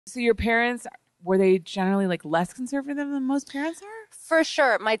So your parents, were they generally like less conservative than most parents are? For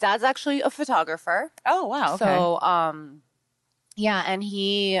sure. My dad's actually a photographer. Oh, wow. Okay. So, yeah, and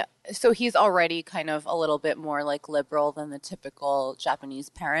he's already kind of a little bit more like liberal than the typical Japanese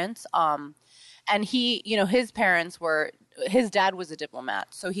parents. And his dad was a diplomat,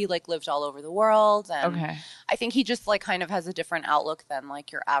 so he like lived all over the world. And Okay. I think he just like kind of has a different outlook than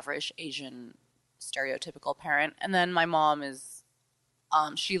like your average Asian stereotypical parent. And then my mom is,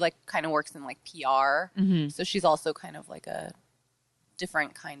 she like kind of works in like PR. Mm-hmm. So she's also kind of like a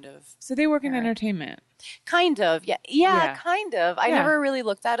different kind of. So they work parent. in entertainment. Kind of. Yeah, kind of. I never really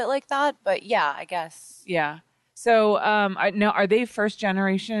looked at it like that, but yeah, I guess. Yeah. So now, are they first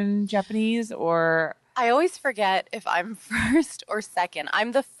generation Japanese or? I always forget if I'm first or second.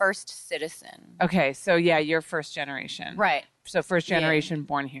 I'm the first citizen. Okay. So yeah, you're first generation. Right. So first generation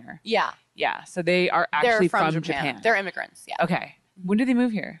born here. Yeah. Yeah. So they are actually They're from Japan. They're immigrants. Yeah. Okay. When did they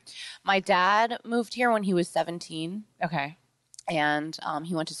move here? My dad moved here when he was 17. Okay. And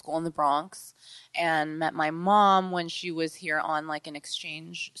he went to school in the Bronx and met my mom when she was here on like an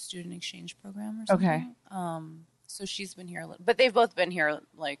student exchange program or something. Okay. So she's been here but they've both been here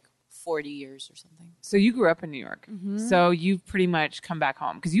like 40 years or something. So you grew up in New York. Mm-hmm. So you've pretty much come back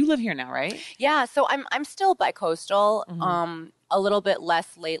home because you live here now, right? Yeah. So I'm still bicoastal. Mm-hmm. A little bit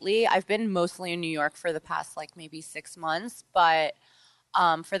less lately. I've been mostly in New York for the past like maybe 6 months, but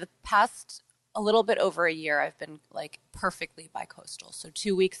for the past a little bit over a year, I've been like perfectly bicoastal. So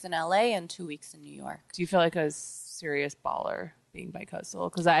 2 weeks in LA and 2 weeks in New York. Do you feel like a serious baller being bicoastal?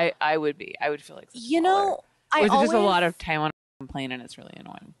 Because I would be. I would feel like such a baller. Or is it just a lot of time on a plane and it's really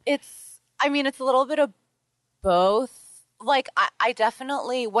annoying? It's a little bit of both. Like I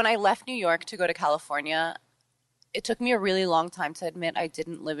definitely, when I left New York to go to California, it took me a really long time to admit I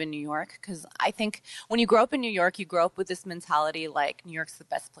didn't live in New York because I think when you grow up in New York, you grow up with this mentality like New York's the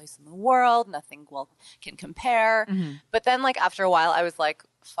best place in the world. Nothing can compare. Mm-hmm. But then like after a while, I was like,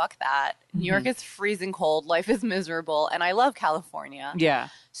 fuck that. Mm-hmm. New York is freezing cold. Life is miserable. And I love California. Yeah.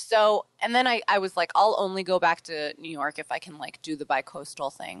 So, and then I was like, I'll only go back to New York if I can like do the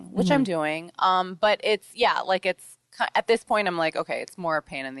bicoastal thing, which I'm doing. But it's at this point, I'm like, okay, it's more a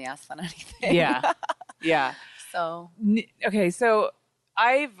pain in the ass than anything. Yeah. Yeah. So okay, so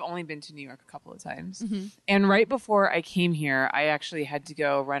I've only been to New York a couple of times. Mm-hmm. And right before I came here, I actually had to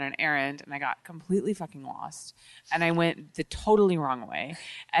go run an errand and I got completely fucking lost. And I went the totally wrong way.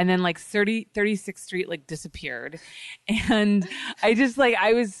 And then like 36th Street like disappeared. And I just like,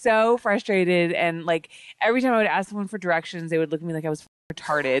 I was so frustrated. And like every time I would ask someone for directions, they would look at me like I was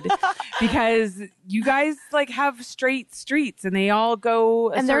retarded because you guys like have straight streets and they all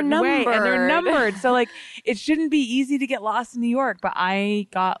go a certain way and they're numbered. So like it shouldn't be easy to get lost in New York, but I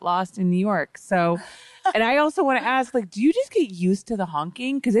got lost in New York. So, and I also want to ask, like, do you just get used to the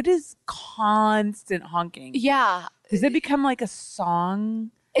honking? Because it is constant honking. Yeah. Does it become like a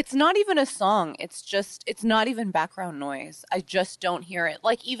song? It's not even a song. It's not even background noise. I just don't hear it.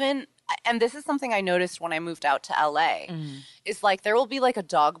 Like even, and this is something I noticed when I moved out to LA, is like there will be like a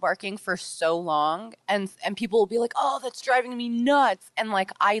dog barking for so long and people will be like, oh, that's driving me nuts. And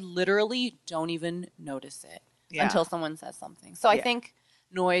like I literally don't even notice it until someone says something. So I think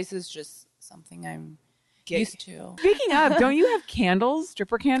noise is just something I'm used to. Speaking of, don't you have candles,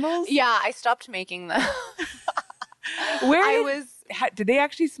 stripper candles? Yeah, I stopped making them. Did they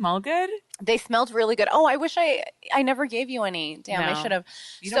actually smell good? They smelled really good. Oh, I wish I never gave you any. Damn, I should have.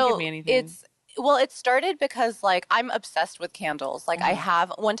 You don't give me anything. It started because like I'm obsessed with candles. Like I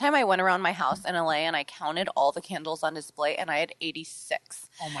have one time I went around my house in LA and I counted all the candles on display and I had 86.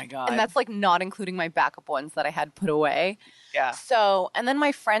 Oh my God. And that's like not including my backup ones that I had put away. Yeah. So, and then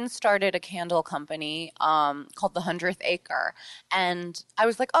my friend started a candle company called The 100th Acre. And I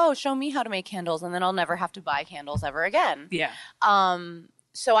was like, oh, show me how to make candles and then I'll never have to buy candles ever again. Yeah.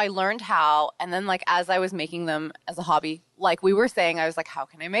 So I learned how, and then like as I was making them as a hobby, like we were saying, I was like, how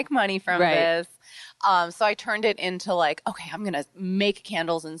can I make money from this? So I turned it into like, okay, I'm going to make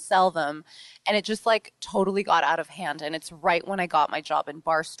candles and sell them. And it just like totally got out of hand. And it's right when I got my job in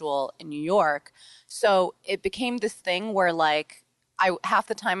Barstool in New York. So it became this thing where like half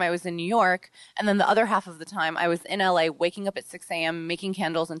the time I was in New York, and then the other half of the time I was in LA waking up at 6 a.m. making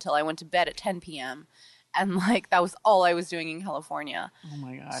candles until I went to bed at 10 p.m. And like that was all I was doing in California. Oh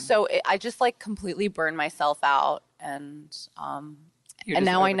my God. So I just like completely burned myself out, and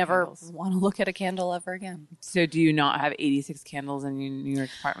now I never want to look at a candle ever again. So do you not have 86 candles in your New York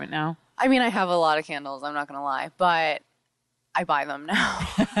apartment now? I mean, I have a lot of candles, I'm not going to lie, but I buy them now.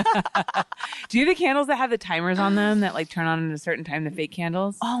 Do you have the candles that have the timers on them that like turn on at a certain time, the fake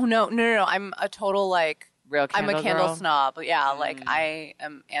candles? Oh, no. I'm a total like real I'm candle a candle girl. snob. Yeah, like I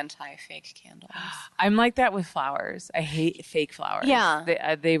am anti-fake candles. I'm like that with flowers. I hate fake flowers. Yeah.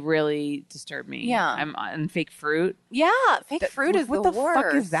 They really disturb me. Yeah. I'm on fake fruit. Yeah, fake fruit is what the the worst.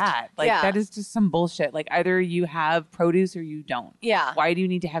 fuck is that? Like that is just some bullshit. Like either you have produce or you don't. Yeah. Why do you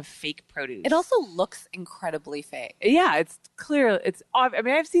need to have fake produce? It also looks incredibly fake. Yeah, it's clear. I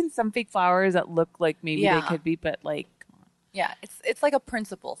mean, I've seen some fake flowers that look like maybe they could be, but like, come on. Yeah, it's like a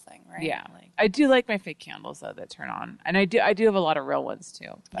principle thing, right? Yeah, like, I do like my fake candles though that turn on, and I do have a lot of real ones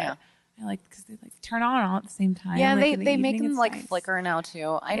too. But yeah. I like because they like turn on all at the same time. Yeah, like, they make evening, them like nice. flicker now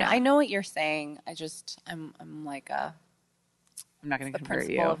too. I know what you're saying. I'm like I'm not going to the convert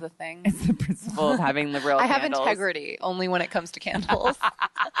principle you. of the thing. It's the principle of having the real. I have candles. integrity only when it comes to candles.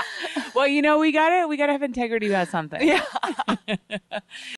 Well, we gotta have integrity about something. Yeah.